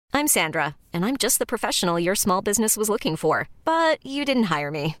I'm Sandra, and I'm just the professional your small business was looking for. But you didn't hire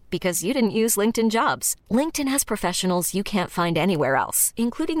me because you didn't use LinkedIn Jobs. LinkedIn has professionals you can't find anywhere else,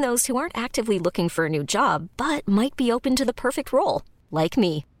 including those who aren't actively looking for a new job, but might be open to the perfect role, like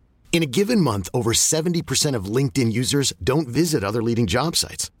me. In a given month, over 70% of LinkedIn users don't visit other leading job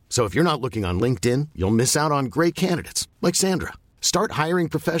sites. So if you're not looking on LinkedIn, you'll miss out on great candidates like Sandra. Start hiring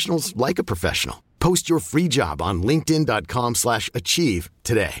professionals like a professional. Post your free job on linkedin.com/achieve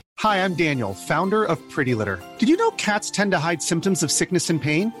today. Hi, I'm Daniel, founder of Pretty Litter. Did you know cats tend to hide symptoms of sickness and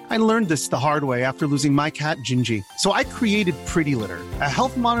pain? I learned this the hard way after losing my cat, Gingy. So I created Pretty Litter, a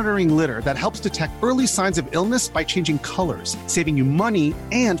health monitoring litter that helps detect early signs of illness by changing colors, saving you money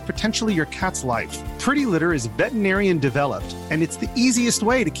and potentially your cat's life. Pretty Litter is veterinarian developed, and it's the easiest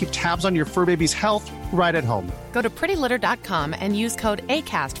way to keep tabs on your fur baby's health right at home. Go to prettylitter.com and use code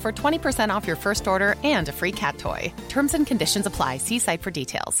ACAST for 20% off your first order and a free cat toy. Terms and conditions apply. See site for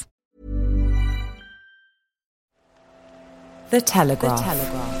details. The Telegraph.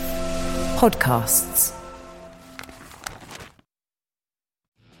 Podcasts.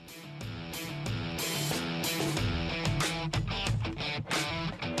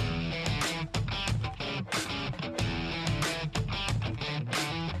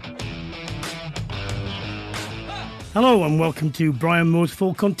 Hello and welcome to Brian Moore's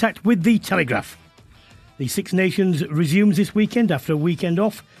Full Contact with The Telegraph. The Six Nations resumes this weekend after a weekend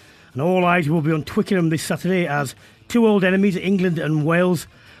off, and all eyes will be on Twickenham this Saturday as two old enemies, England and Wales,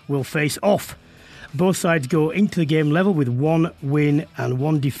 will face off. Both sides go into the game level with one win and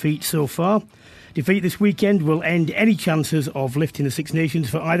one defeat so far. Defeat this weekend will end any chances of lifting the Six Nations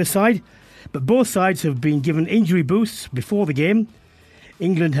for either side, but both sides have been given injury boosts before the game.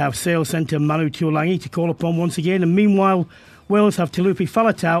 England have sales centre Manu Tuilagi to call upon once again, and meanwhile Wales have Talupi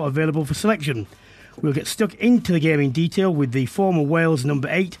Faletau available for selection. We'll get stuck into the game in detail with the former Wales number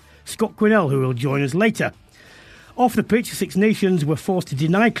 8, Scott Quinnell, who will join us later. Off the pitch, the Six Nations were forced to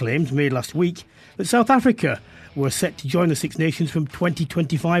deny claims made last week that South Africa were set to join the Six Nations from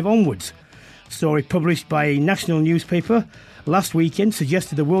 2025 onwards. A story published by a national newspaper last weekend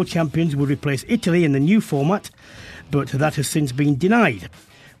suggested the world champions would replace Italy in the new format, but that has since been denied.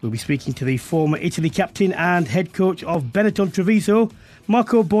 We'll be speaking to the former Italy captain and head coach of Benetton Treviso,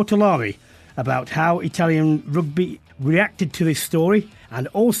 Marco Bortolami, about how Italian rugby reacted to this story and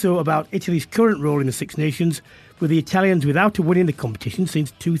also about Italy's current role in the Six Nations, with the Italians without a win in the competition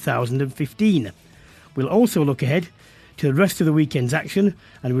since 2015. We'll also look ahead to the rest of the weekend's action,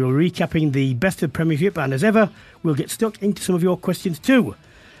 and we'll be recapping the best of the Premiership, and as ever, we'll get stuck into some of your questions too.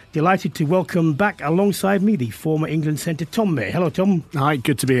 Delighted to welcome back alongside me the former England centre Tom May. Hello, Tom. Hi,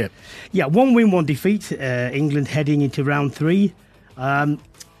 good to be here. Yeah, one win, one defeat. England heading into round 3.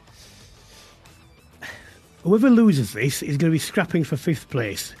 Whoever loses this is going to be scrapping for 5th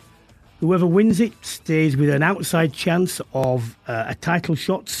place. Whoever wins it stays with an outside chance of a title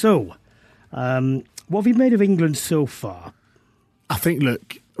shot. So, what have you made of England so far? I think,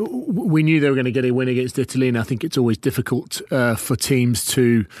 look, we knew they were going to get a win against Italy, and I think it's always difficult for teams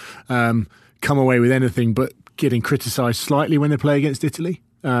to come away with anything but getting criticised slightly when they play against Italy,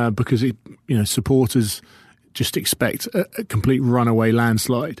 because supporters just expect a complete runaway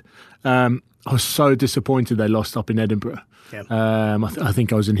landslide. I was so disappointed they lost up in Edinburgh. Yeah. I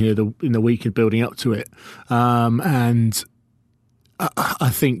think I was in here in the week building up to it, and I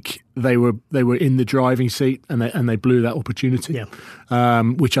think they were in the driving seat and they blew that opportunity,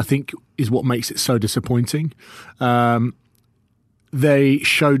 which I think is what makes it so disappointing. They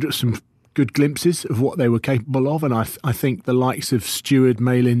showed some good glimpses of what they were capable of, and I think the likes of Stewart,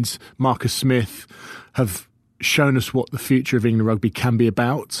 Malins, Marcus Smith have shown us what the future of England rugby can be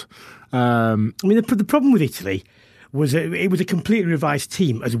about. The problem with Italy was it was a completely revised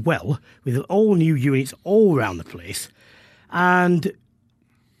team as well, with all new units all around the place. And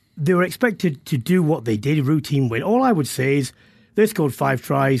they were expected to do what they did, routine win. All I would say is they scored 5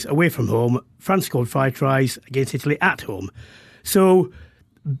 tries away from home. France scored 5 tries against Italy at home. So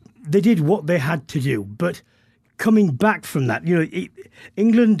they did what they had to do. But coming back from that,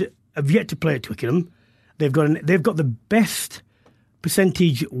 England have yet to play at Twickenham. They've got the best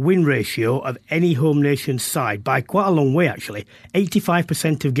percentage win ratio of any home nation side by quite a long way, actually.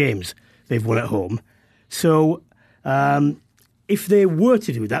 85% of games they've won at home. So if they were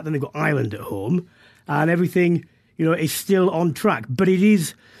to do that, then they've got Ireland at home, and everything, is still on track. But it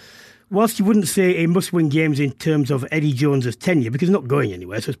is, whilst you wouldn't say a must-win games in terms of Eddie Jones's tenure, because he's not going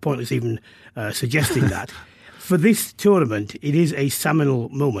anywhere, so it's pointless even suggesting that. For this tournament, it is a seminal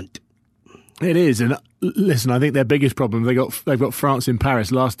moment. It is, and listen, I think their biggest problem, they've got France in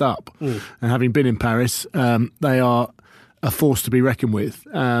Paris last up, and having been in Paris, they are a force to be reckoned with.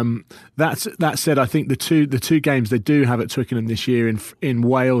 That said, I think the two games they do have at Twickenham this year in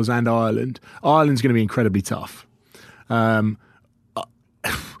Wales and Ireland's going to be incredibly tough.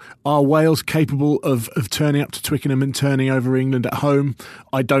 Are Wales capable of turning up to Twickenham and turning over England at home?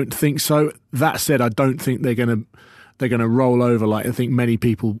 I don't think so. That said, I don't think they're going to roll over like I think many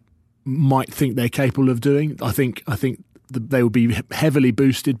people might think they're capable of doing. I think they will be heavily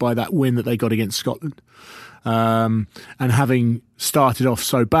boosted by that win that they got against Scotland. And having started off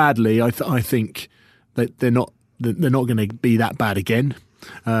so badly, I think that they're not going to be that bad again.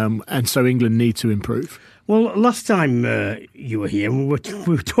 And so England need to improve. Well, last time you were here, we were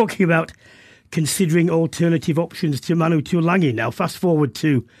talking about considering alternative options to Manu Tuilagi. Now, fast forward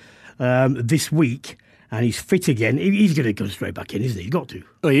to this week, and he's fit again. He's going to go straight back in, isn't he? He's got to.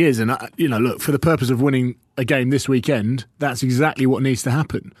 Well, he is. And, look, for the purpose of winning a game this weekend, that's exactly what needs to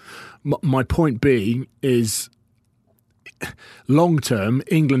happen. My point being is, long term,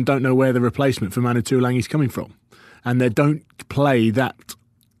 England don't know where the replacement for Manu Tuilagi is coming from. And they don't play that...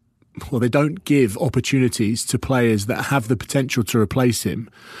 Well, they don't give opportunities to players that have the potential to replace him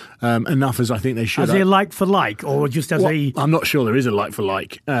enough as I think they should. As a like for like, or just as a... I'm not sure there is a like for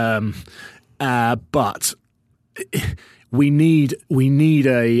like, but we need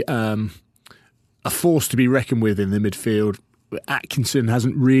a force to be reckoned with in the midfield. Atkinson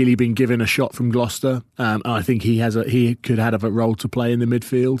hasn't really been given a shot from Gloucester. I think he could have a role to play in the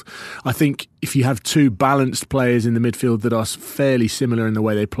midfield. I think if you have two balanced players in the midfield that are fairly similar in the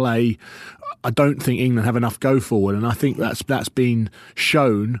way they play, I don't think England have enough go forward, and I think that's been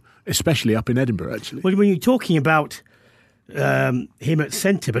shown, especially up in Edinburgh. Actually, well, when you're talking about him at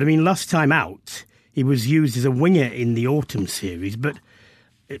centre, but I mean, last time out he was used as a winger in the autumn series. But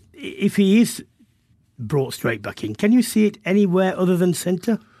if he is brought straight back in, can you see it anywhere other than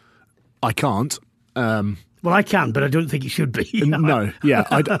centre? I can't. Well, I can, but I don't think it should be. No, yeah,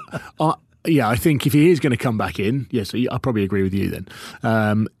 I think if he is going to come back in, yes, I probably agree with you then.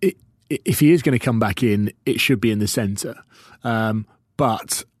 If he is going to come back in, it should be in the centre.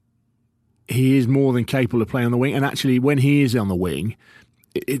 But he is more than capable of playing on the wing. And actually, when he is on the wing,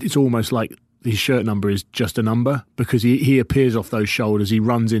 it's almost like his shirt number is just a number, because he appears off those shoulders. He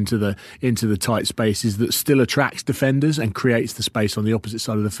runs into the tight spaces that still attracts defenders and creates the space on the opposite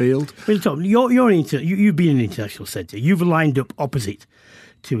side of the field. Well, Tom, you've been an international centre. You've lined up opposite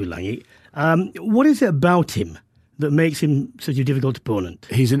Tuilagi. What is it about him that makes him such a difficult opponent?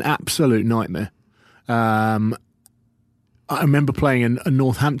 He's an absolute nightmare. I remember playing a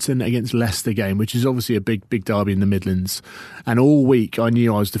Northampton against Leicester game, which is obviously a big derby in the Midlands. And all week I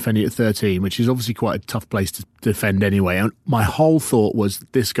knew I was defending at 13, which is obviously quite a tough place to defend anyway. And my whole thought was,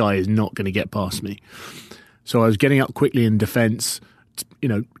 this guy is not going to get past me. So I was getting up quickly in defence,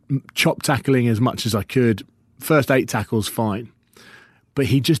 chop tackling as much as I could. First 8 tackles, fine. But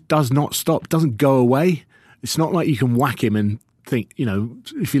he just does not stop, doesn't go away. It's not like you can whack him and think,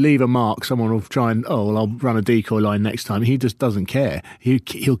 if you leave a mark, someone will try and, I'll run a decoy line next time. He just doesn't care.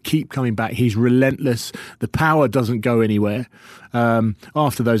 He'll keep coming back. He's relentless. The power doesn't go anywhere.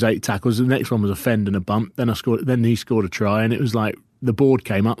 After those 8 tackles, the next one was a fend and a bump. Then he scored a try, and it was like the board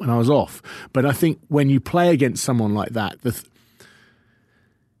came up and I was off. But I think when you play against someone like that,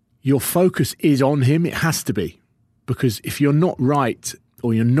 your focus is on him. It has to be, because if you're not right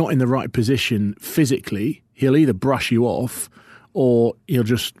or you're not in the right position physically, he'll either brush you off or he'll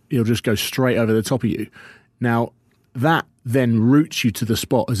just go straight over the top of you. Now, that then routes you to the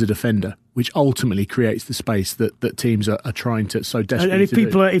spot as a defender, which ultimately creates the space that teams are trying to so desperately and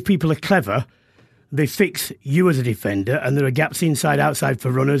if people are clever, they fix you as a defender, and there are gaps inside, outside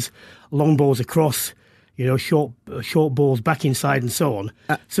for runners, long balls across, short balls back inside and so on.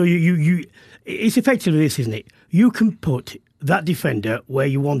 So you it's effectively this, isn't it? You can put that defender where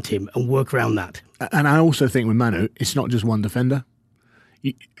you want him and work around that. And I also think with Manu, it's not just one defender.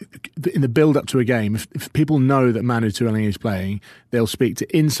 In the build-up to a game, if people know that Manu Tuilagi is playing, they'll speak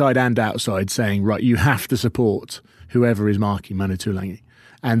to inside and outside saying, right, you have to support whoever is marking Manu Tuilagi.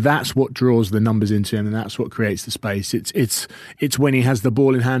 And that's what draws the numbers into him, and that's what creates the space. It's when he has the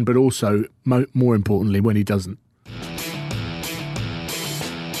ball in hand, but also, more importantly, when he doesn't.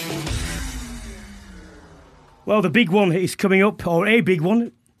 Well, the big one is coming up, or a big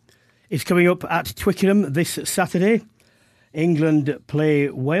one is coming up at Twickenham this Saturday. England play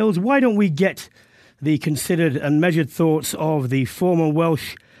Wales. Why don't we get the considered and measured thoughts of the former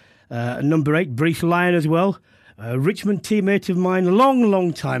Welsh number 8, Brees Lyon as well, a Richmond teammate of mine a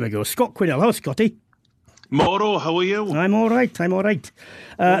long time ago, Scott Quinnell. Hello, Scotty. Moro, how are you? I'm all right. Can I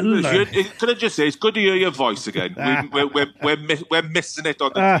just say, it's good to hear your voice again. We're missing it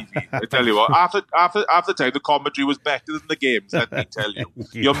on the TV. I tell you what, half the time the commentary was better than the games. Let me tell you,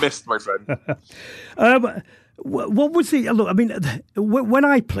 you're missed, my friend. What was the look? I mean, when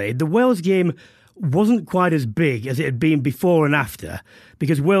I played, the Wales game wasn't quite as big as it had been before and after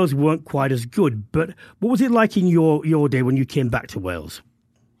because Wales weren't quite as good. But what was it like in your day when you came back to Wales?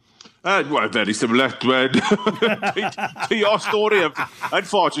 Well, very similar to your story.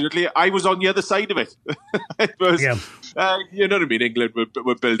 Unfortunately, I was on the other side of it. It was, you know what I mean. England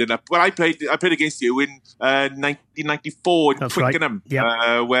were building up. Well, I played against you in 1994 in Twickenham,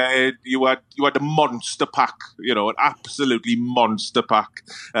 where you had a monster pack. You know, an absolutely monster pack.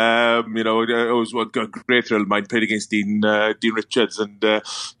 You know, it was a great thrill of mine. Played against Dean Richards, and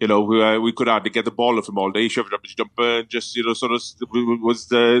you know, we could hardly get the ball off him all day. Shoved up his jumper, and just sort of was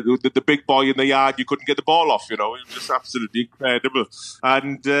the big boy in the yard. You couldn't get the ball off. You know, it was just absolutely incredible.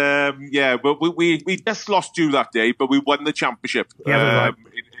 And but we just lost you that day, but we won the championship.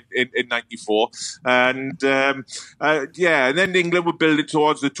 In 94, and and then England were building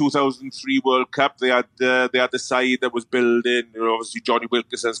towards the 2003 World Cup. They had the side that was building. You know, obviously Johnny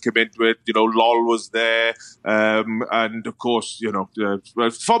Wilkinson's come into it. You know, Lol was there, and of course, you know,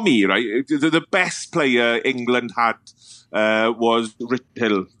 for me, right, the best player England had was Richard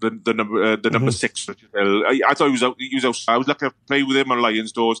Hill, the number 6 Richard Hill. I thought he was out. I was lucky to play with him on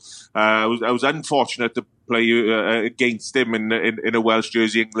Lions doors. I was unfortunate to play against him in a Welsh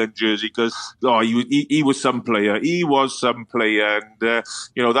jersey, England jersey, because he was some player. He was some player, and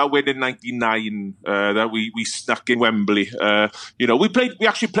you know, that win in '99 that we snuck in Wembley. You know, we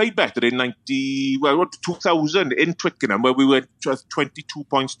actually played better in 2000 in Twickenham, where we went 22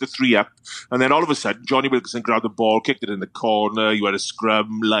 points to 3 up, and then all of a sudden Johnny Wilkinson grabbed the ball, kicked it in the corner. You had a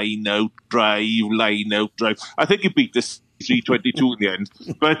scrum, line out, drive. I think he beat this 3-22 in the end,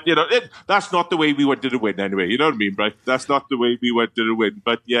 but you know, that's not the way we wanted to win anyway. You know what I mean, right? That's not the way we wanted to win.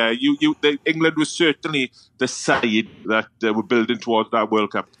 But yeah, England was certainly the side that were building towards that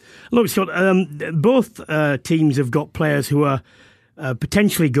World Cup. Look, Scott, both teams have got players who are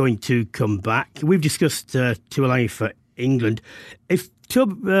potentially going to come back. We've discussed Tuilagi for England. If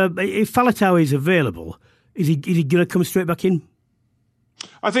Faletau is available, is he going to come straight back in?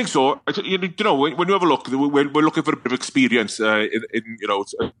 I think so. You know, when you have a look, we're looking for a bit of experience in you know,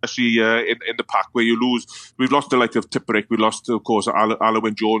 especially in the pack where you lose. We've lost the likes of Tipperick. We lost, of course,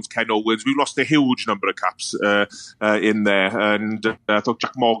 Alwyn Jones, Ken Owens. We've lost a huge number of caps in there. And I thought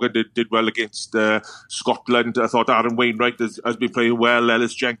Jack Morgan did well against Scotland. I thought Aaron Wainwright has been playing well.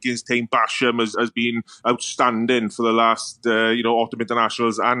 Ellis Jenkins, Tame Basham has been outstanding for the last you know, autumn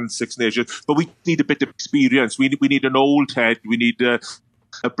internationals and Six Nations. But we need a bit of experience. We need an old head. We need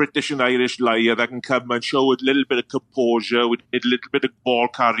a British and Irish liar that can come and show a little bit of composure, with a little bit of ball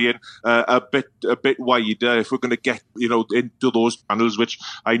carrying, a bit wider if we're going to get, you know, into those channels, which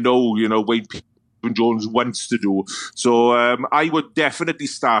I know, you know, Wayne Jones wants to do. So I would definitely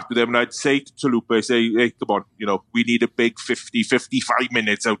start with him, and I'd say to Talupa, hey, come on, you know, we need a big 50-55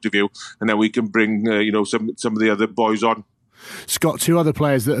 minutes out of you, and then we can bring you know, some of the other boys on. Scott, 2 other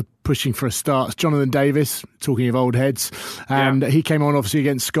players that are pushing for a start. Jonathan Davis, talking of old heads, and he came on obviously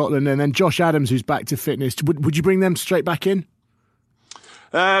against Scotland, and then Josh Adams, who's back to fitness. Would you bring them straight back in?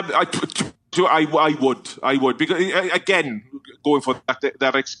 I would, because again, going for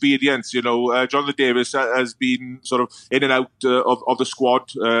that experience, you know, Jonathan Davis has been sort of in and out of the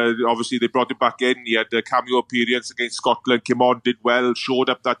squad. Obviously, they brought him back in. He had a cameo appearance against Scotland, came on, did well, showed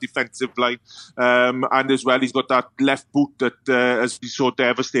up that defensive line, and as well, he's got that left boot that has been so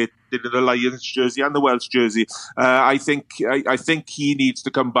devastated in the Lions jersey and the Welsh jersey. I think he needs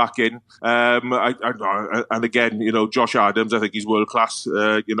to come back in. And again, you know, Josh Adams, I think he's world class.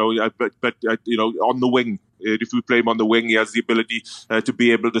 You know, but you know, on the wing. If we play him on the wing, he has the ability to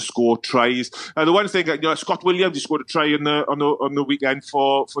be able to score tries. The one thing, you know, Scott Williams, he scored a try on the weekend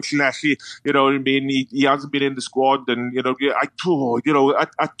for Tuilagi. You know what I mean? He hasn't been in the squad, and you know,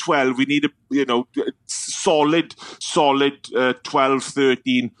 at 12, we need a, you know, solid 12,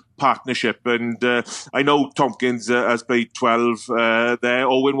 13 partnership, and I know Tompkins has played 12 there.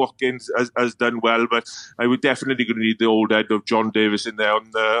 Owen Watkins has done well, but I would definitely going to need the old head of John Davis in there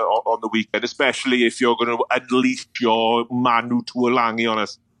on the weekend, especially if you're going to unleash your Manu Tuilagi on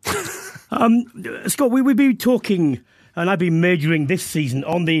us. Scott, we've been talking, and I've been majoring this season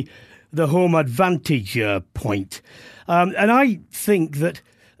on the home advantage point, and I think that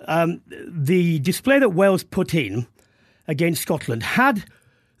the display that Wales put in against Scotland, had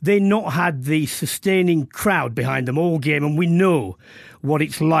they not had the sustaining crowd behind them all game, and we know what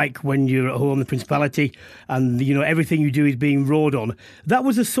it's like when you're at home, the Principality, and everything you do is being rode on. That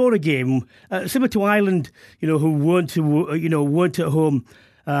was a sort of game similar to Ireland, who weren't at home.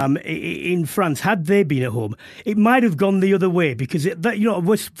 In France, had they been at home, it might have gone the other way because it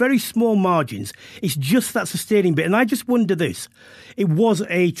was very small margins. It's just that sustaining bit, and I just wonder this: it was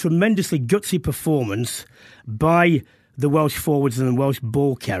a tremendously gutsy performance by the Welsh forwards and the Welsh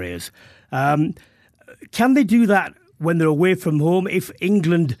ball carriers. Can they do that when they're away from home? If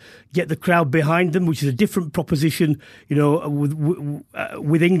England get the crowd behind them, which is a different proposition,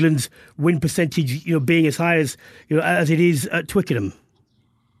 with England's win percentage, being as high as it is at Twickenham.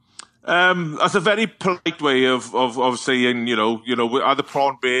 That's a very polite way of saying, are the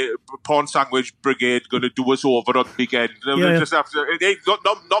prawn sandwich brigade going to do us over on the weekend? Just after,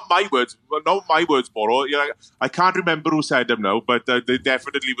 not my words, Boro. I can't remember who said them now, but they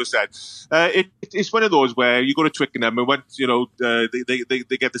definitely were said. It's one of those where you go to Twickenham and once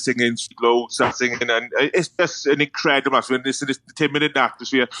they get the singing, slow start singing, and it's just an incredible atmosphere. It's an intimidating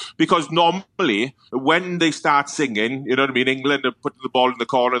atmosphere because normally when they start singing, England are putting the ball in the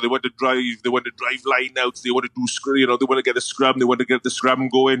corner, they want to drive line outs, they want to do, they want to get a scrum, they want to get the scrum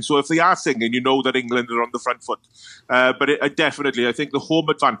going. So if they are singing, that England are on the front foot. But definitely, I think the home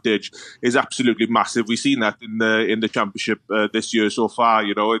advantage is absolutely massive. We've seen that in the championship this year so far.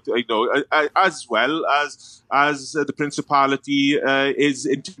 As well as the Principality is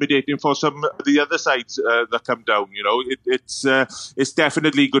intimidating for some of the other sides that come down. It's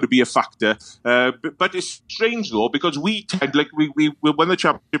definitely going to be a factor. But it's strange though because we won the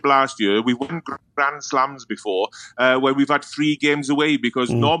championship last year. We've won Grand Slams before where we've had 3 games away because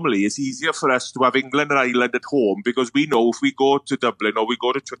normally it's easier for us to have England and Ireland at home because we know if we go to Dublin or we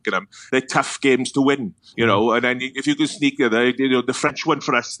go to Twickenham, they're tough games to win, and then if you can sneak there, the French one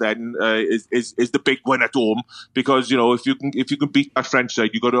for us then is the big one at home because, if you can beat that French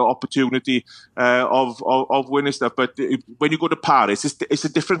side, you've got an opportunity of winning stuff. But when you go to Paris, it's a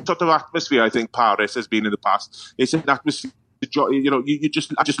different sort of atmosphere. I think Paris has been in the past. It's an atmosphere.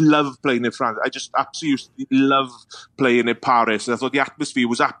 I just love playing in France. I just absolutely love playing in Paris. I thought the atmosphere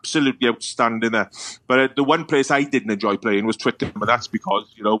was absolutely outstanding there. But the one place I didn't enjoy playing was Twickenham, and that's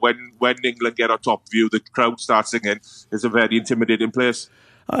because when England get on top of you, the crowd starts singing. It's a very intimidating place.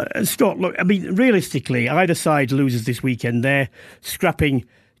 Scott, look, I mean, realistically, either side loses this weekend. They're scrapping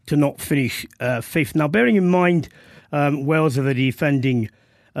to not finish 5th. Now, bearing in mind Wales are the defending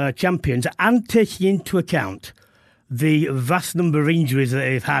champions and taking into account the vast number of injuries that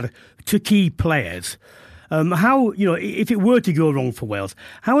they've had to key players. How, if it were to go wrong for Wales,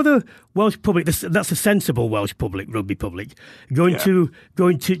 how are the Welsh public, that's a sensible Welsh public, rugby public, going to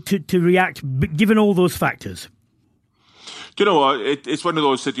react, given all those factors? Do you know what? It's one of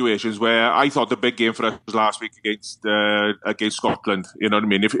those situations where I thought the big game for us was last week against Scotland. You know what I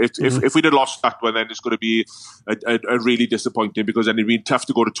mean? If we'd have lost that one, then it's going to be a really disappointing because then it'd be tough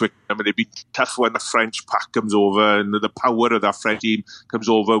to go to Twickenham and it'd be tough when the French pack comes over and the power of that French team comes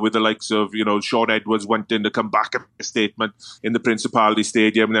over with the likes of Sean Edwards wanting to come back and make a statement in the Principality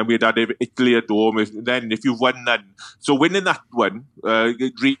Stadium, and then we'd had Italy at home. If you've won that, so winning that one,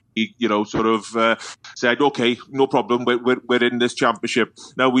 it really said, okay, no problem, we're in this championship.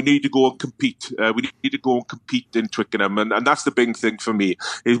 Now we need to go and compete. We need to go and compete in Twickenham, and that's the big thing for me,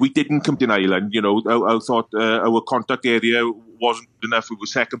 is we didn't compete in Ireland. I thought our contact area wasn't enough. We were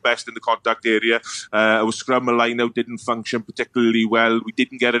second best in the contact area. Our scrum and line-out didn't function particularly well. We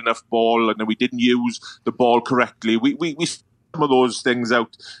didn't get enough ball, and then we didn't use the ball correctly. We some of those things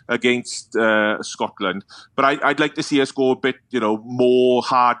out against Scotland, but I'd like to see us go a bit, more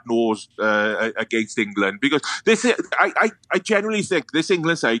hard-nosed against England, because this I generally think this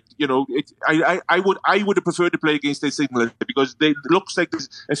England side, I would have preferred to play against this England because it looks like there's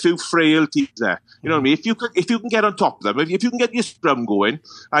a few frailties there. You know what I mean? If you can get on top of them, if you can get your scrum going,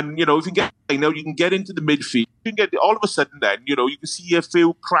 and if you can get you can get into the midfield, you can get all of a sudden then you can see a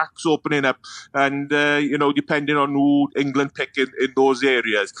few cracks opening up, and depending on who England pick in those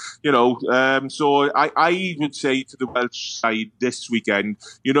areas, so I would say to the Welsh side this weekend,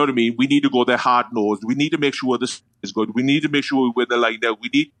 you know what I mean, we need to go there hard nosed. We need to make sure this is good. We need to make sure we win the line out. We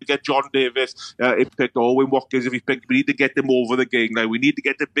need to get John Davis if picked, or Owen Watkins if he picked. We need to get them over the game now. We need to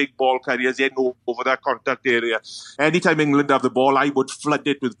get the big ball carriers in over that contact area. Anytime England have the ball, I would flood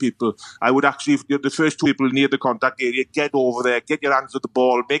it with people. I would actually, the first 2 people near the contact area, get over there, get your hands on the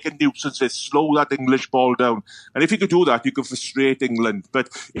ball, make a nuisance, slow that English ball down. And if you could do that, you can frustrate England. But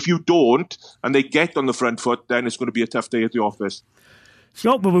if you don't, and they get on the front foot, then it's going to be a tough day at the office.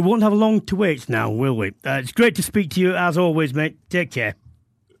 Scott, but we won't have long to wait now, will we? It's great to speak to you, as always, mate. Take care.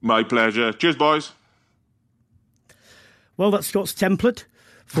 My pleasure. Cheers, boys. Well, that's Scott's template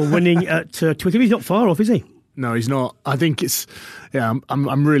for winning at Twickenham. He's not far off, is he? No, he's not. I think it's, I'm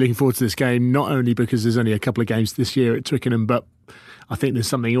really looking forward to this game, not only because there's only a couple of games this year at Twickenham, but I think there's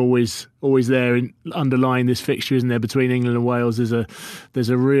something always there underlying this fixture, isn't there, between England and Wales. There's a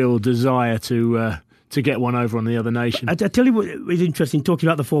real desire to get one over on the other nation. I tell you what is interesting, talking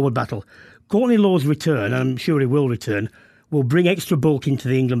about the forward battle. Courtney Law's return, and I'm sure he will return, will bring extra bulk into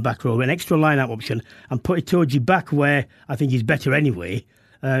the England back row, an extra line-out option, and put Itoje back where I think he's better anyway,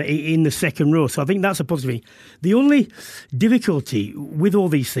 in the second row. So I think that's a positive thing. The only difficulty with all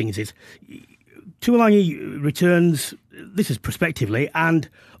these things is Tuilagi returns, this is prospectively, and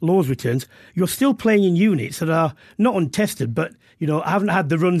Law's returns. You're still playing in units that are not untested, but haven't had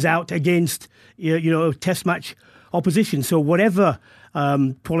the runs out against test match opposition. So whatever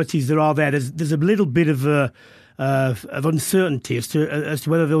qualities there are there's a little bit of uncertainty as to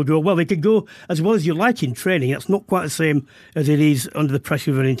whether they'll go well. They could go as well as you like in training. That's not quite the same as it is under the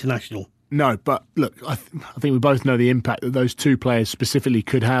pressure of an international. No, but look, I think we both know the impact that those two players specifically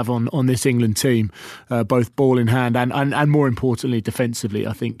could have on this England team, both ball in hand and more importantly defensively.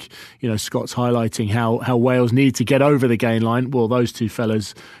 I think Scott's highlighting how Wales need to get over the gain line. Well, those two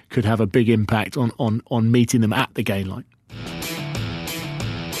fellas could have a big impact on meeting them at the gain line.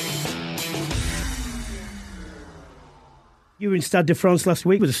 You were in Stade de France last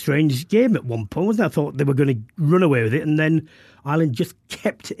week. It was a strange game at one point, wasn't it? I thought they were going to run away with it, and then Ireland just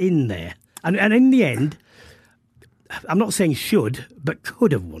kept in there. And in the end, I'm not saying should, but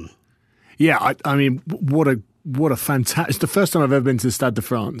could have won. Yeah, I mean, what a fantastic... It's the first time I've ever been to the Stade de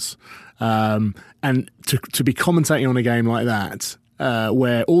France. And to be commentating on a game like that,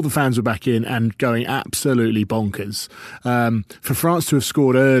 where all the fans were back in and going absolutely bonkers. For France to have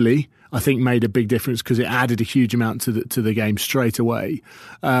scored early, I think made a big difference because it added a huge amount to the game straight away.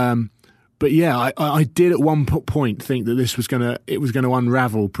 But yeah, I did at one point think that it was going to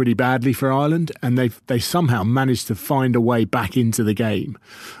unravel pretty badly for Ireland, and they somehow managed to find a way back into the game.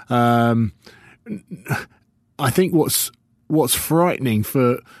 I think what's frightening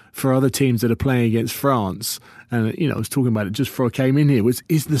for other teams that are playing against France, and I was talking about it just before I came in here,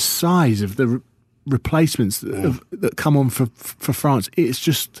 is the size of the replacements that come on for France. It's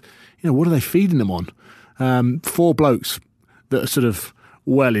just, what are they feeding them on? 4 blokes that are sort of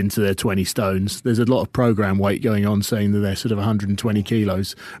well into their 20 stones. There's a lot of programme weight going on saying that they're sort of 120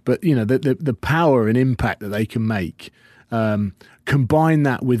 kilos. But, the power and impact that they can make, combine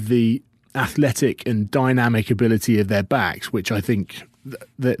that with the athletic and dynamic ability of their backs, which I think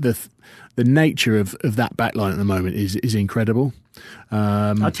the nature of that back line at the moment is incredible.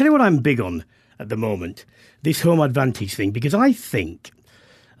 I'll tell you what I'm big on at the moment, this home advantage thing, because I think...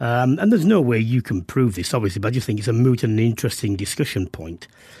 and there's no way you can prove this, obviously, but I just think it's a moot and an interesting discussion point.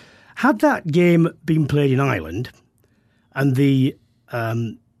 Had that game been played in Ireland and the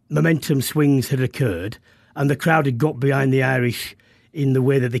momentum swings had occurred and the crowd had got behind the Irish in the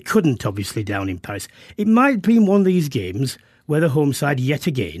way that they couldn't, obviously, down in Paris, it might have been one of these games where the home side, yet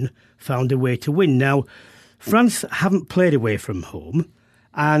again, found a way to win. Now, France haven't played away from home,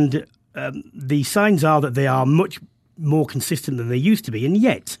 and the signs are that they are much more consistent than they used to be, and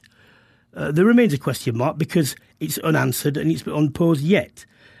yet there remains a question mark because it's unanswered and it's unposed yet.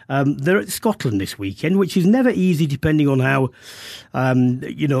 They're at Scotland this weekend, which is never easy depending on how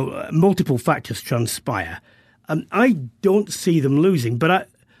multiple factors transpire. I don't see them losing, but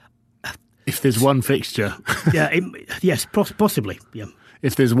if there's one fixture, yes, possibly, yeah.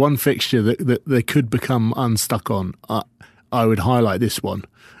 If there's one fixture that they could become unstuck on, I would highlight this one.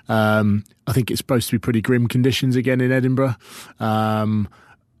 I think it's supposed to be pretty grim conditions again in Edinburgh.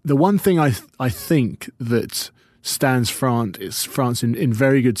 The one thing I think that stands France in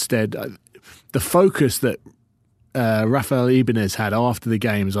very good stead, the focus that Rafael Ibanez had after the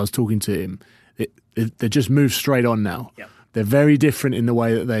game, as I was talking to him, they just move straight on now. Yep. They're very different in the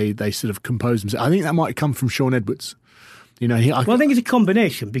way that they sort of compose themselves. I think that might come from Sean Edwards. I think it's a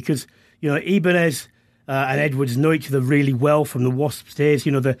combination because Ibanez and Edwards know each other really well from the Wasps days.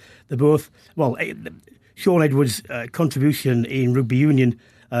 They're both, Sean Edwards' contribution in rugby union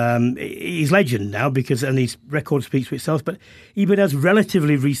is legend now and his record speaks for itself. But Ibanez,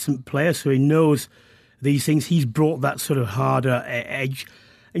 relatively recent player, so he knows these things. He's brought that sort of harder edge.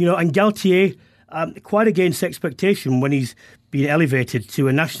 And Galtier, quite against expectation when he's been elevated to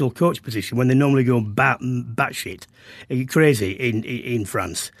a national coach position when they normally go batshit crazy in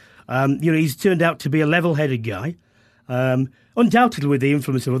France. He's turned out to be a level-headed guy, undoubtedly with the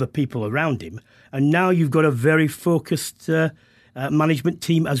influence of other people around him. And now you've got a very focused management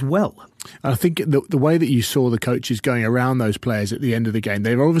team as well. I think the way that you saw the coaches going around those players at the end of the game,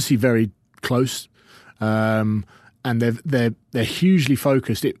 they were obviously very close. and they're hugely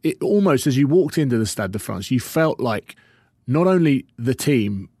focused. It almost, as you walked into the Stade de France, you felt like not only the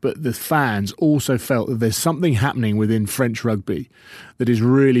team but the fans also felt that there's something happening within French rugby that is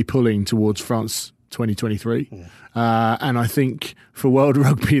really pulling towards France 2023. And I think for World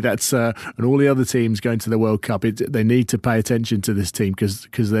Rugby, that's and all the other teams going to the World Cup, they need to pay attention to this team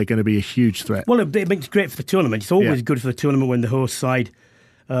because they're going to be a huge threat. Well, it makes it great for the tournament. It's always good for the tournament when the host side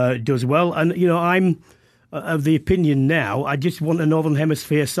does well. And, I'm of the opinion now, I just want a Northern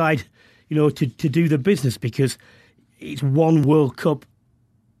Hemisphere side, to do the business, because it's one World Cup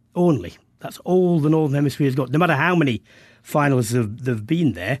only. That's all the Northern Hemisphere's got, no matter how many finals they've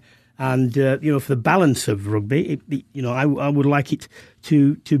been there. And, for the balance of rugby, I would like it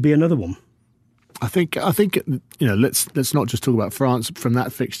to be another one. I think let's not just talk about France from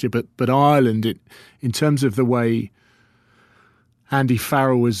that fixture, but Ireland, in terms of the way Andy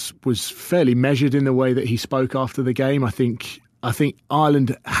Farrell was fairly measured in the way that he spoke after the game. I think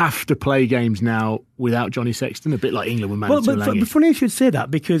Ireland have to play games now without Johnny Sexton, a bit like England with Manu Tuilagi. But funny you should say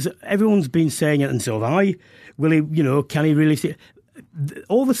that, because everyone's been saying it, and so have I. Will he? Can he really see?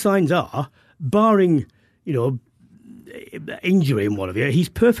 All the signs are, barring injury and whatever, he's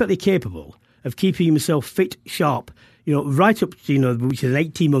perfectly capable of keeping himself fit, sharp, right up to which is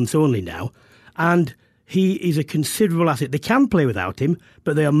 18 months only now, and he is a considerable asset. They can play without him,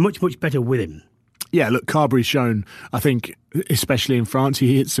 but they are much, much better with him. Yeah, look, Carberry's shown, I think, especially in France,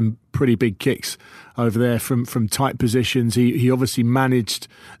 he hit some pretty big kicks over there from tight positions. He obviously managed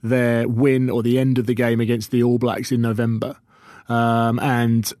their win or the end of the game against the All Blacks in November.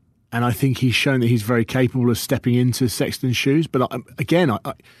 And I think he's shown that he's very capable of stepping into Sexton's shoes. But again,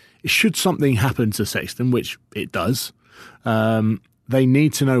 should something happen to Sexton, which it does, they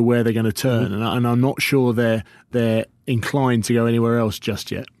need to know where they're going to turn. And I'm not sure they're inclined to go anywhere else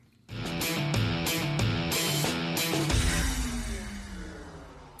just yet.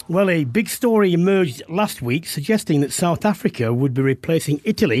 Well, a big story emerged last week suggesting that South Africa would be replacing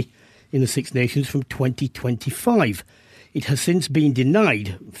Italy in the Six Nations from 2025. It has since been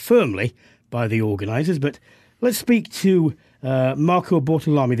denied firmly by the organisers, but let's speak to Marco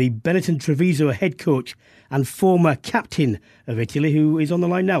Bortolami, the Benetton Treviso head coach and former captain of Italy, who is on the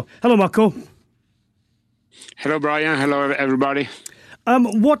line now. Hello, Marco. Hello, Brian. Hello, everybody.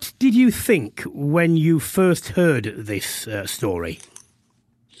 What did you think when you first heard this story?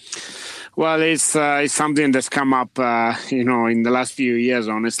 Well, it's something that's come up, in the last few years,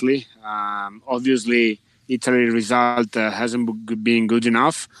 honestly. Obviously, Italy's result hasn't been good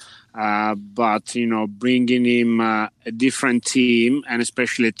enough. But, bringing him a different team, and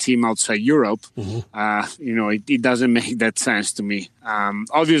especially a team outside Europe, it doesn't make that sense to me.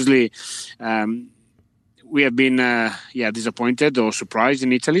 Obviously, we have been disappointed or surprised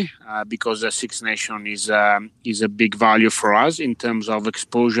in Italy because the Six Nations is a big value for us in terms of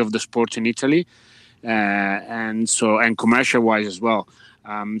exposure of the sport in Italy, and commercial wise as well.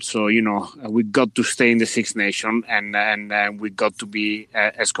 We got to stay in the Six Nations and we got to be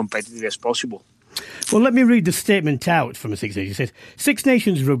as competitive as possible. Well, let me read the statement out from the Six Nations. It says, Six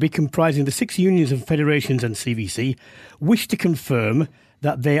Nations Rugby, comprising the 6 unions and federations and CVC, wish to confirm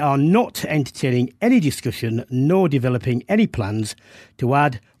that they are not entertaining any discussion nor developing any plans to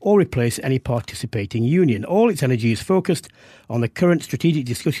add or replace any participating union. All its energy is focused on the current strategic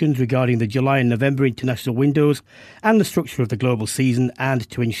discussions regarding the July and November international windows and the structure of the global season, and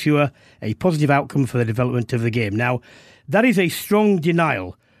to ensure a positive outcome for the development of the game. Now, that is a strong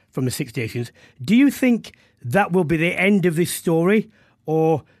denial from the Six Nations. Do you think that will be the end of this story,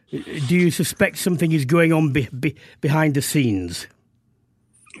 or do you suspect something is going on behind the scenes?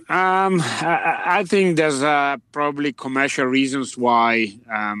 I think there's probably commercial reasons why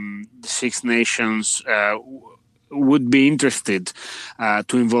the Six Nations would be interested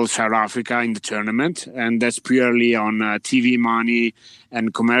to involve South Africa in the tournament, and that's purely on TV money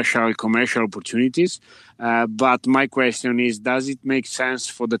and commercial opportunities. But my question is, does it make sense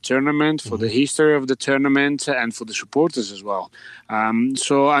for the tournament, for the history of the tournament, and for the supporters as well?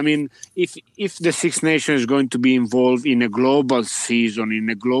 If the Six Nations is going to be involved in a global season, in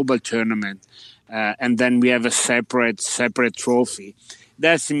a global tournament, and then we have a separate trophy,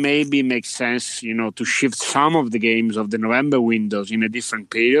 that maybe makes sense, to shift some of the games of the November windows in a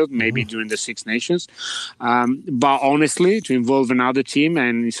different period, maybe during the Six Nations. But honestly, to involve another team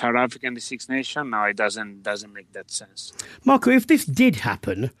and South Africa in the Six Nations, no, it doesn't make that sense. Marco, if this did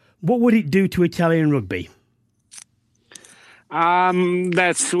happen, what would it do to Italian rugby?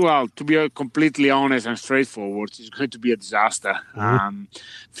 To be completely honest and straightforward, it's going to be a disaster.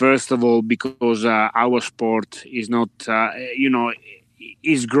 First of all, because our sport is not,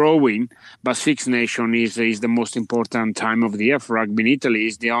 is growing, but Six Nations is the most important time of the year for rugby in Italy.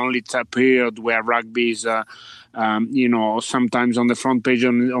 It's the only period where rugby is, sometimes on the front page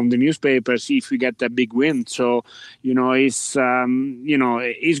on the newspapers if we get a big win. So, it's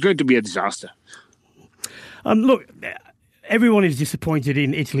going to be a disaster. Look, everyone is disappointed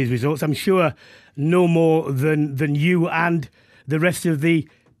in Italy's results. I'm sure no more than you and the rest of the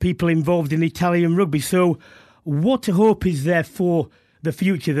people involved in Italian rugby. So what hope is there for the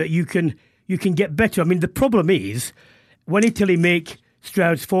future that you can get better? I mean, the problem is when Italy make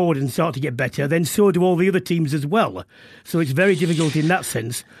strides forward and start to get better, then so do all the other teams as well. So it's very difficult in that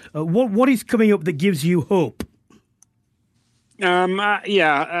sense. What is coming up that gives you hope? As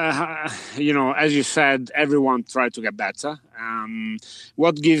you said, everyone tried to get better.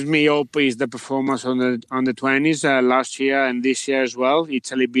 What gives me hope is the performance on the 20s last year and this year as well.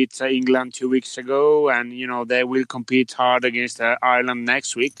 Italy beat England 2 weeks ago, and they will compete hard against Ireland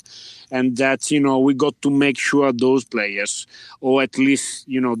next week. And that we got to make sure those players, or at least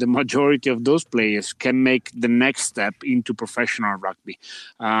the majority of those players, can make the next step into professional rugby.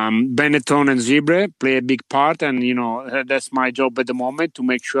 Benetton and Zibre play a big part, and that's my job at the moment, to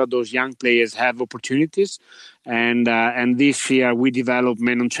make sure those young players have opportunities. And this year we developed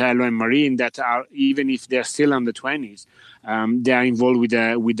Menoncello and Marine that are, even if they're still under 20s, they are involved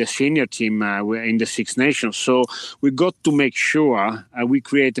with the senior team in the Six Nations. So we got to make sure we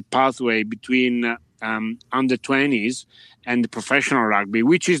create a pathway between under 20s and the professional rugby,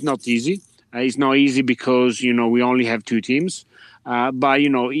 which is not easy. It's not easy because we only have 2 teams. But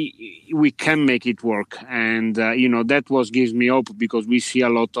we can make it work, and that gives me hope, because we see a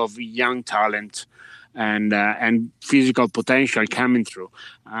lot of young talent and physical potential coming through.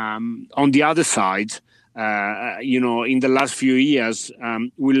 On the other side, in the last few years,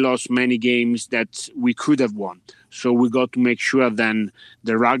 we lost many games that we could have won. So we got to make sure then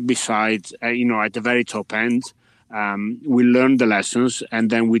the rugby side, at the very top end, we learn the lessons and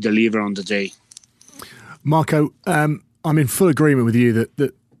then we deliver on the day. Marco, I'm in full agreement with you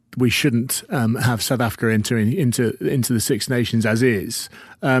that we shouldn't have South Africa entering into the Six Nations as is.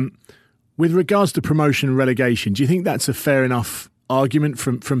 With regards to promotion and relegation, do you think that's a fair enough argument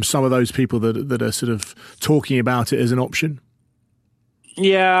from some of those people that are sort of talking about it as an option?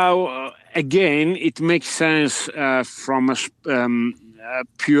 Yeah, again, it makes sense from a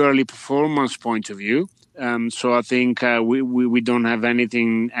purely performance point of view. So I think we don't have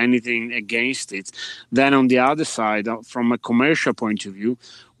anything against it. Then on the other side, from a commercial point of view,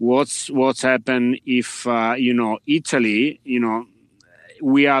 what's happened if Italy,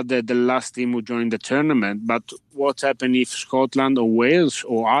 we are the last team who joined the tournament, but what happened if Scotland or Wales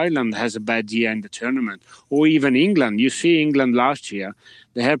or Ireland has a bad year in the tournament, or even England? You see England last year,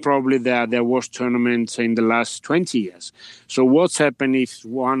 they had probably their worst tournament in the last 20 years. So what's happened if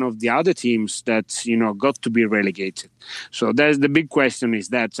one of the other teams that, got to be relegated? So that's the big question is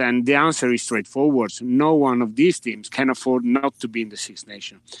that, and the answer is straightforward. No one of these teams can afford not to be in the Six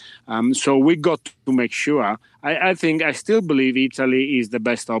Nations. So we got to make sure. I still believe Italy is the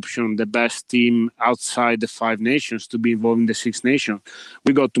best option, the best team outside the Five Nations to be involved in the Six Nations.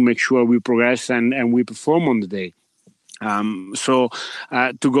 We got to make sure we progress and we perform on the day. So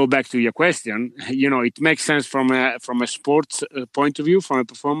to go back to your question, it makes sense from a sports point of view, from a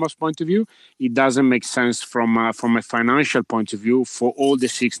performance point of view. It doesn't make sense from a financial point of view for all the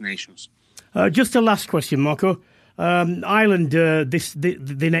Six Nations. Just a last question, Marco. Ireland,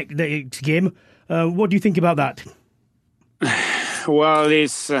 the next game. What do you think about that? Well,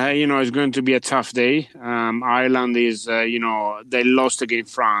 it's going to be a tough day. Ireland is, they lost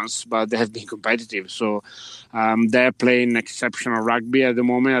against France, but they have been competitive. So they're playing exceptional rugby at the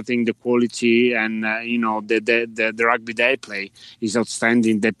moment. I think the quality and, the rugby they play is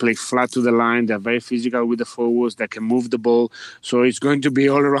outstanding. They play flat to the line. They're very physical with the forwards. They can move the ball. So it's going to be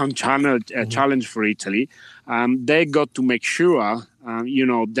all-around challenge for Italy. They got to make sure,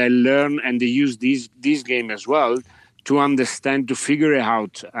 they learn and they use this game as well to understand, to figure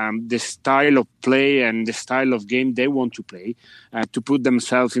out the style of play and the style of game they want to play, to put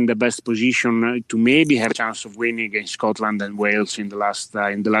themselves in the best position to maybe have a chance of winning against Scotland and Wales in the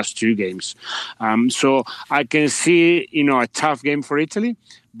last 2 games. So I can see, a tough game for Italy.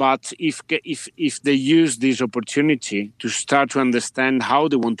 But if they use this opportunity to start to understand how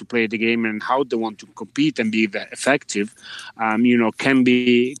they want to play the game and how they want to compete and be effective, can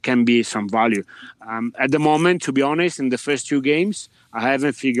be some value. At the moment, to be honest, in the first 2 games, I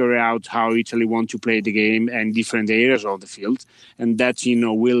haven't figured out how Italy want to play the game and different areas of the field, and that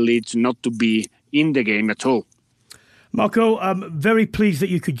will lead to not to be in the game at all. Marco, I'm very pleased that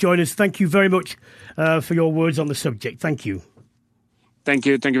you could join us. Thank you very much for your words on the subject. Thank you. Thank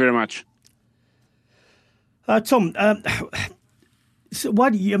you very much. Tom, so why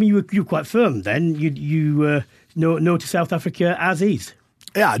do you? I mean, you're quite firm then. You no to South Africa as is.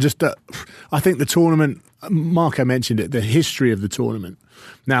 Yeah, just I think the tournament. Marco mentioned it. The history of the tournament.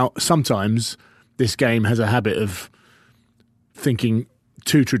 Now, sometimes this game has a habit of thinking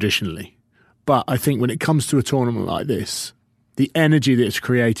too traditionally, but I think when it comes to a tournament like this, the energy that's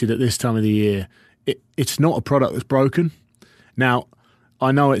created at this time of the year, it's not a product that's broken. Now,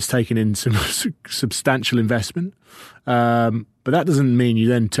 I know it's taken in some substantial investment, but that doesn't mean you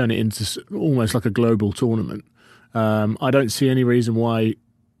then turn it into almost like a global tournament. I don't see any reason why.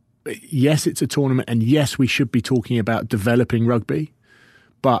 Yes, it's a tournament, and yes, we should be talking about developing rugby,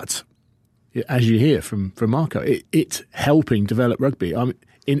 but as you hear from Marco, it's helping develop rugby.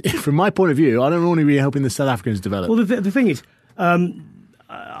 From my point of view, I don't want to be helping the South Africans develop. Well, the thing is,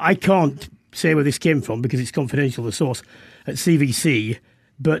 I can't say where this came from because it's confidential, the source at CVC,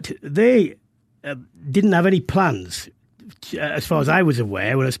 but they didn't have any plans, as far as I was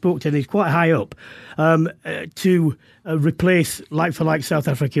aware, when I spoke to them, he's quite high up, to replace like-for-like South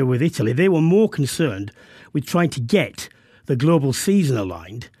Africa with Italy. They were more concerned with trying to get the global season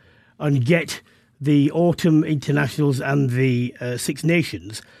aligned and get the autumn internationals and the Six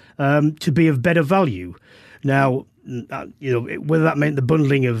Nations to be of better value. Now, whether that meant the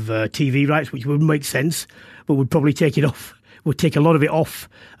bundling of TV rights, which would make sense, but would probably take it off, would take a lot of it off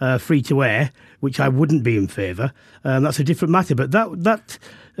free to air, which I wouldn't be in favour. That's a different matter. But that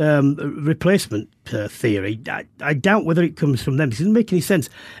replacement theory, I doubt whether it comes from them. It doesn't make any sense.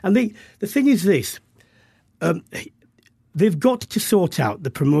 And the thing is this. They've got to sort out the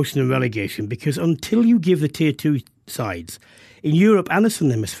promotion and relegation, because until you give the Tier 2 sides in Europe and the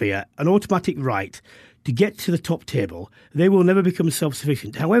Southern Hemisphere an automatic right to get to the top table, they will never become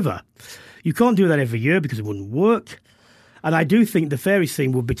self-sufficient. However, you can't do that every year because it wouldn't work. And I do think the fairest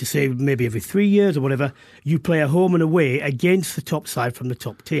thing would be to say maybe every 3 years or whatever, you play a home and away against the top side from the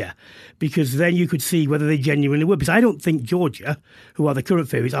top tier, because then you could see whether they genuinely were. Because I don't think Georgia, who are the current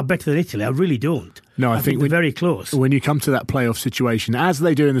favourites, are better than Italy. I really don't. No, I think they're very close. When you come to that playoff situation, as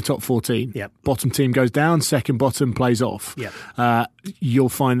they do in the top 14, bottom team goes down, second bottom plays off. You'll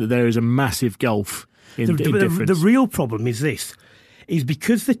find that there is a massive gulf in difference. The real problem is this, is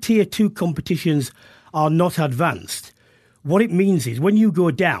because the Tier 2 competitions are not advanced, what it means is when you go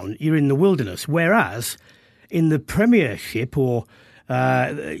down, you're in the wilderness, whereas in the Premiership or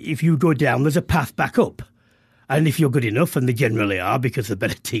if you go down, there's a path back up. And if you're good enough, and they generally are because they're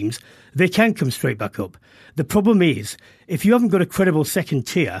better teams, they can come straight back up. The problem is, if you haven't got a credible second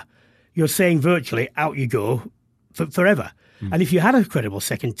tier, you're saying virtually out you go forever. And if you had a credible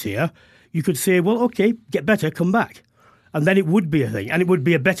second tier, you could say, well, OK, get better, come back. And then it would be a thing. And it would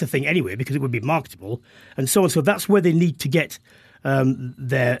be a better thing anyway, because it would be marketable and so on. So that's where they need to get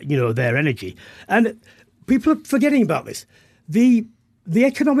their energy. And people are forgetting about this. The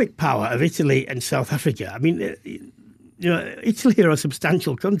economic power of Italy and South Africa, I mean, Italy are a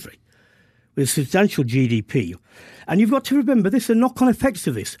substantial country with substantial GDP. And you've got to remember this, the knock-on effects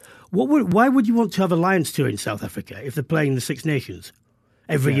of this. Why would you want to have a Lions tour in South Africa if they're playing the Six Nations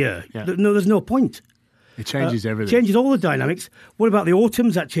every year? Yeah. No, there's no point. It changes everything. Changes all the dynamics. What about the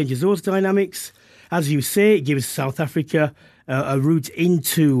autumns? That changes those dynamics. As you say, it gives South Africa a route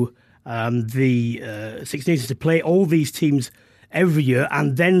into the Six Nations to play all these teams every year,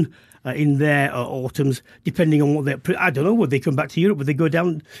 and then in their autumns, depending on what I don't know, would they come back to Europe? Would they go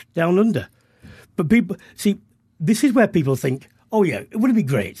down under? But people see, this is where people think, oh yeah, it would be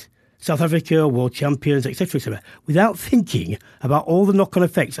great. South Africa, world champions, etc., without thinking about all the knock-on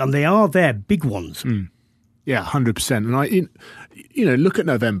effects, and they are there, big ones. Yeah, 100%. And look at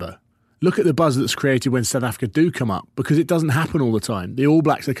November. Look at the buzz that's created when South Africa do come up, because it doesn't happen all the time. The All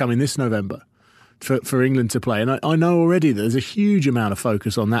Blacks are coming this November for England to play, and I know already that there's a huge amount of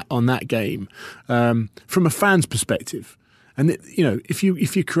focus on that game from a fan's perspective. And if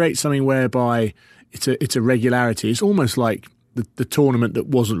you create something whereby it's a regularity, it's almost like the tournament that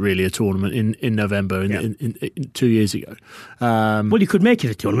wasn't really a tournament in November in 2 years ago. Well, you could make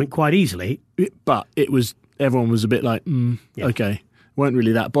it a tournament quite easily, but everyone was a bit like, okay, weren't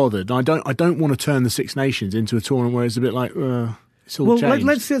really that bothered. And I don't want to turn the Six Nations into a tournament where it's a bit like, it's all changed.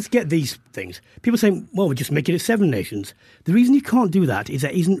 Let's get these things. People saying, well, we're just making it 7 nations. The reason you can't do that is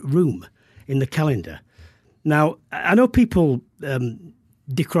there isn't room in the calendar. Now, I know people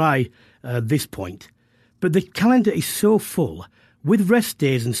decry this point, but the calendar is so full, with rest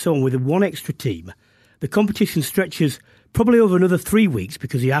days and so on, with one extra team. The competition stretches probably over another 3 weeks,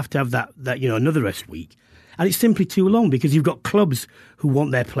 because you have to have that another rest week. And it's simply too long, because you've got clubs who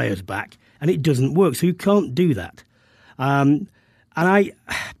want their players back, and it doesn't work. So you can't do that. And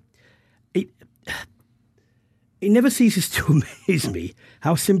it never ceases to amaze me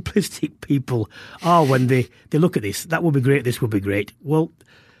how simplistic people are when they look at this. That would be great, this would be great. Well,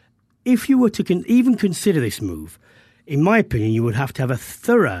 if you were to even consider this move, in my opinion, you would have to have a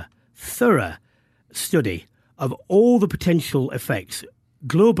thorough study of all the potential effects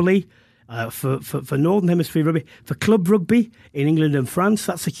globally for Northern Hemisphere rugby, for club rugby in England and France.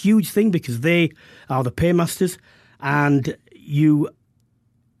 That's a huge thing because they are the paymasters, and you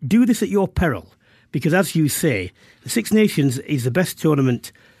do this at your peril. Because as you say, the Six Nations is the best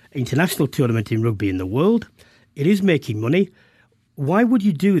international tournament in rugby in the world. It is making money. Why would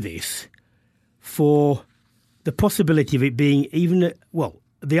you do this for the possibility of it being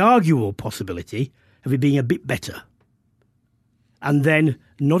the arguable possibility of it being a bit better, and then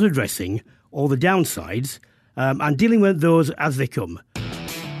not addressing all the downsides and dealing with those as they come?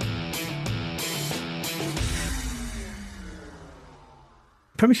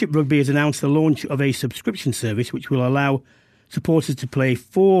 Premiership Rugby has announced the launch of a subscription service which will allow supporters to pay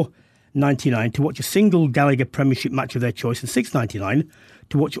 $4.99 to watch a single Gallagher Premiership match of their choice and $6.99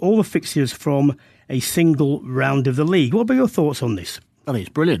 to watch all the fixtures from a single round of the league. What are your thoughts on this? I think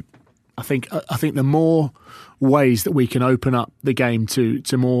it's brilliant. I think the more ways that we can open up the game to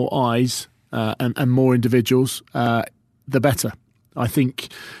more eyes and more individuals, the better. I think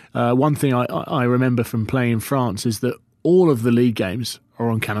one thing I remember from playing in France is that all of the league games are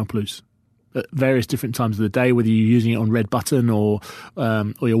on Canal Plus at various different times of the day, whether you're using it on red button or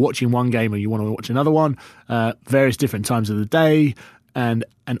you're watching one game or you want to watch another one, various different times of the day, and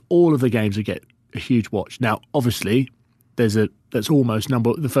all of the games will get a huge watch. Now, obviously, that's almost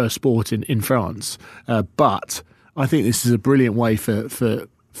the first sport in France, but I think this is a brilliant way for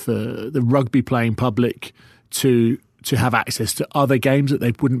the rugby playing public to have access to other games that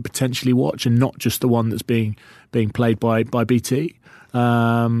they wouldn't potentially watch, and not just the one that's being played by BT.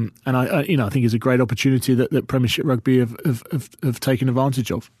 And I think it's a great opportunity that Premiership Rugby have taken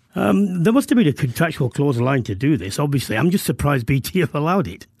advantage of. There must have been a contractual clause aligned to do this. Obviously, I'm just surprised BT have allowed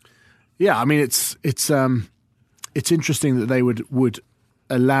it. Yeah, I mean it's interesting that they would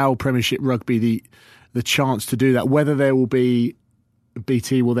allow Premiership Rugby the chance to do that. Whether there will be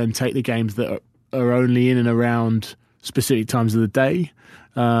BT will then take the games that are only in and around specific times of the day.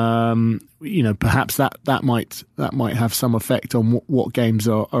 Perhaps that might have some effect on what games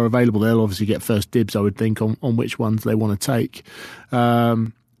are available. They'll obviously get first dibs, I would think, on which ones they want to take.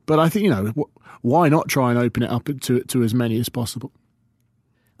 But I think, why not try and open it up to as many as possible?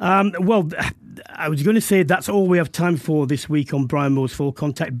 Well, I was going to say that's all we have time for this week on Brian Moore's Full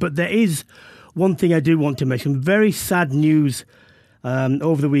Contact, but there is one thing I do want to mention. Very sad news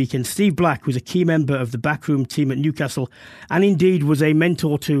over the weekend. Steve Black was a key member of the backroom team at Newcastle and indeed was a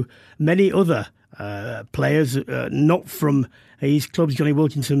mentor to many other players, not from his clubs, Johnny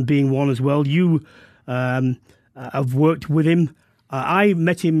Wilkinson being one as well. You have worked with him. I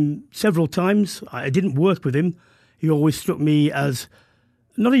met him several times. I didn't work with him. He always struck me as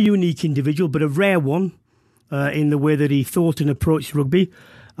not a unique individual, but a rare one in the way that he thought and approached rugby.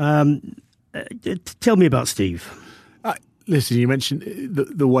 Tell me about Steve. Listen, you mentioned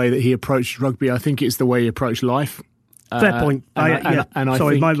the way that he approached rugby. I think it's the way he approached life. Fair point.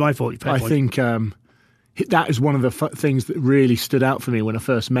 My fault. I think that is one of the things that really stood out for me when I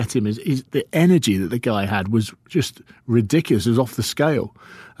first met him. Is the energy that the guy had was just ridiculous. It was off the scale.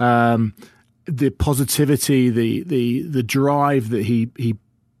 The positivity, the drive that he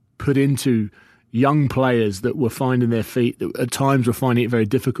put into young players that were finding their feet, that at times were finding it very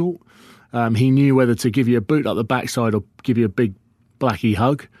difficult. He knew whether to give you a boot up the backside or give you a big Blackie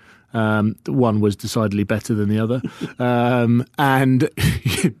hug. One was decidedly better than the other, and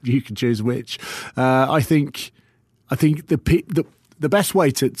you can choose which. I think the best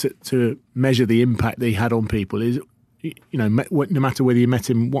way to measure the impact that he had on people is, no matter whether you met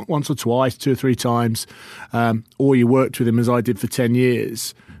him once or twice, 2 or 3 times, or you worked with him as I did for 10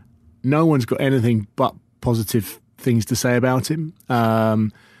 years, no one's got anything but positive things to say about him.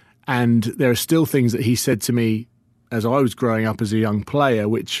 And there are still things that he said to me as I was growing up as a young player,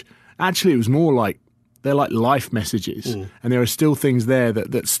 which actually it was more like, they're like life messages. And there are still things there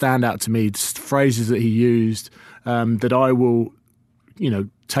that stand out to me, phrases that he used that I will,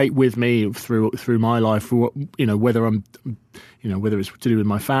 take with me through my life, whether it's to do with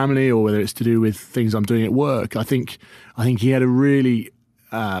my family or whether it's to do with things I'm doing at work. I think he had a really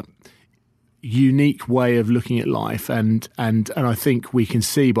unique way of looking at life, and I think we can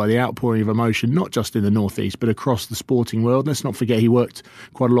see by the outpouring of emotion, not just in the Northeast but across the sporting world. Let's not forget he worked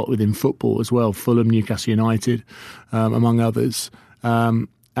quite a lot within football as well, Fulham, Newcastle United, among others, and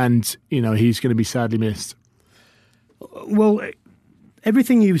he's going to be sadly missed. Well,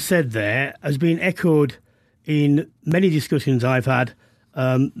 everything you said there has been echoed in many discussions I've had,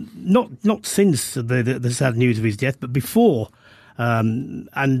 not since the sad news of his death, but before,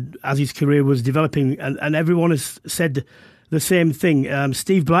 and as his career was developing, and everyone has said the same thing.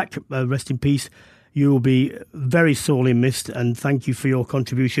 Steve Black, rest in peace, you will be very sorely missed, and thank you for your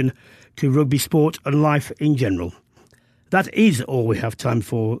contribution to rugby sport and life in general. That is all we have time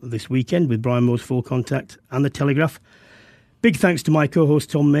for this weekend with Brian Moore's Full Contact and The Telegraph. Big thanks to my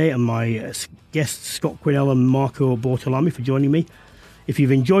co-host Tom May and my guests Scott Quinnell and Marco Bortolami for joining me. If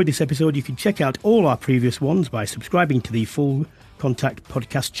you've enjoyed this episode, you can check out all our previous ones by subscribing to the Full Contact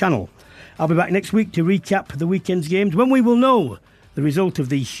podcast channel. I'll be back next week to recap the weekend's games when we will know the result of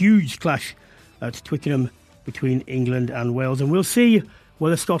the huge clash at Twickenham between England and Wales, and we'll see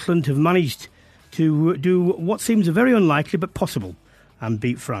whether Scotland have managed to do what seems very unlikely but possible and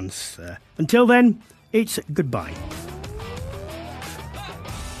beat France. Until then, it's goodbye.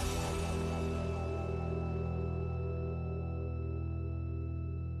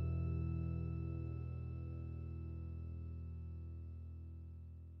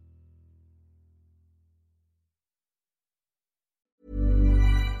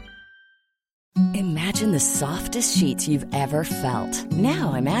 Imagine the softest sheets you've ever felt.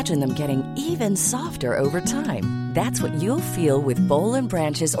 Now imagine them getting even softer over time. That's what you'll feel with Boll &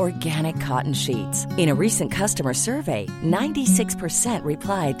 Branch's organic cotton sheets. In a recent customer survey, 96%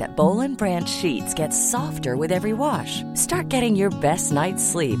 replied that Boll & Branch sheets get softer with every wash. Start getting your best night's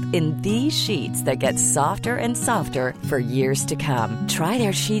sleep in these sheets that get softer and softer for years to come. Try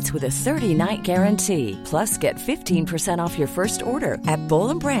their sheets with a 30-night guarantee. Plus, get 15% off your first order at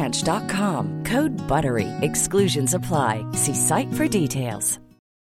bollandbranch.com. Code BUTTERY. Exclusions apply. See site for details.